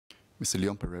Mr.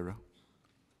 Leon Pereira.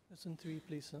 Question 3,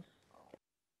 please, sir.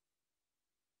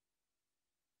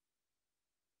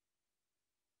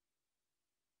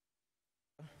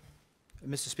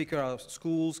 Mr. Speaker, our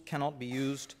schools cannot be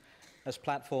used as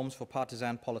platforms for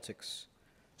partisan politics.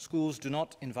 Schools do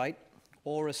not invite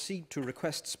or accede to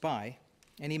requests by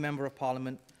any member of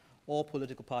parliament or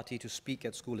political party to speak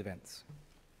at school events.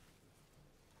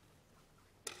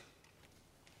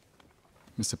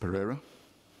 Mr. Pereira.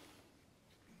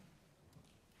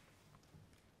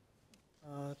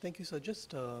 Thank you, sir.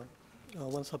 Just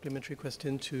one supplementary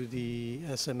question to the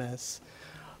SMS.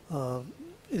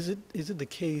 Is it the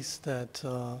case that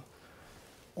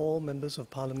all members of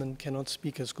parliament cannot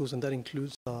speak at schools, and that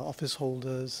includes office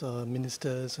holders,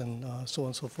 ministers, and so on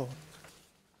and so forth?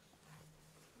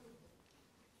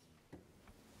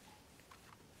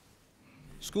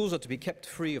 Schools are to be kept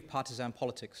free of partisan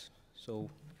politics, so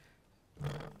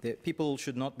people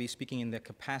should not be speaking in their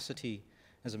capacity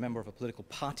as a member of a political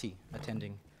party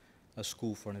attending a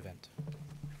school for an event.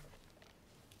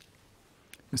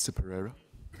 Mr. Pereira.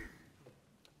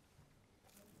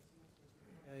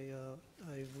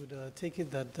 I would take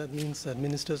it that that means that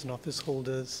ministers and office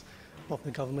holders of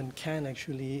the government can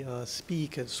actually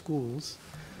speak at schools,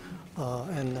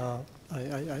 and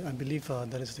I believe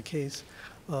that is the case.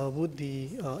 Would the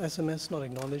SMS not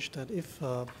acknowledge that if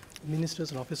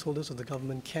ministers and office holders of the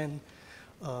government can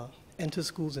enter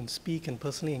schools and speak and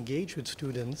personally engage with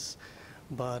students,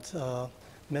 but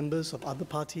members of other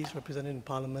parties represented in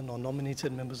Parliament or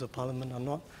nominated members of Parliament are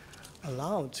not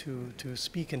allowed to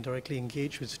speak and directly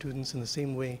engage with students in the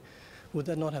same way, would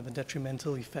that not have a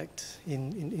detrimental effect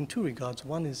in two regards?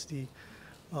 One is the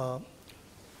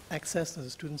access that the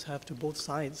students have to both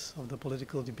sides of the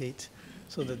political debate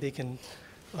so that they can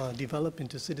develop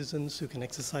into citizens who can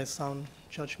exercise sound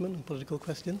judgment on political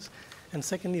questions. And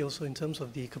secondly, also in terms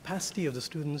of the capacity of the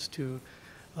students to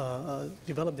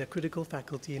develop their critical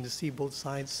faculty and to see both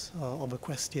sides of a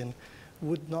question,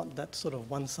 would not that sort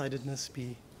of one-sidedness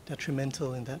be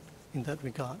detrimental in that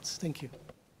regards? Thank you.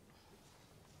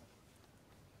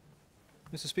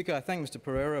 Mr. Speaker, I thank Mr.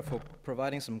 Pereira for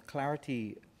providing some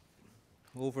clarity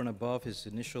over and above his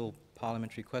initial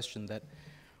parliamentary question, that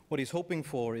what he's hoping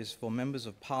for is for members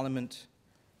of Parliament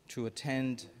to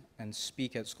attend and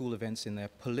speak at school events in their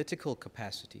political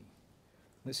capacity.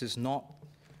 This is not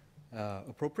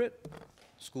appropriate.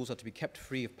 Schools are to be kept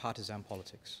free of partisan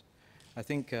politics. I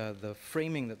think the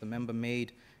framing that the member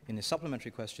made in his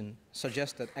supplementary question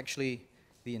suggests that actually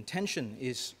the intention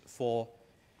is for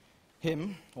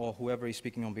him, or whoever he's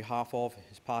speaking on behalf of,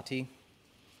 his party,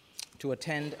 to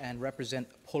attend and represent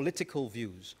political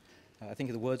views. I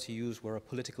think the words he used were a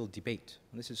political debate.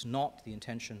 And this is not the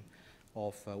intention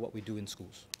of what we do in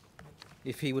schools.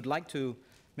 If he would like to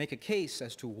make a case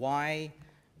as to why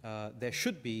there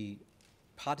should be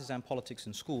partisan politics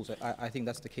in schools, I think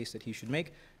that's the case that he should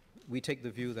make. We take the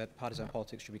view that partisan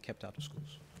politics should be kept out of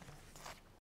schools.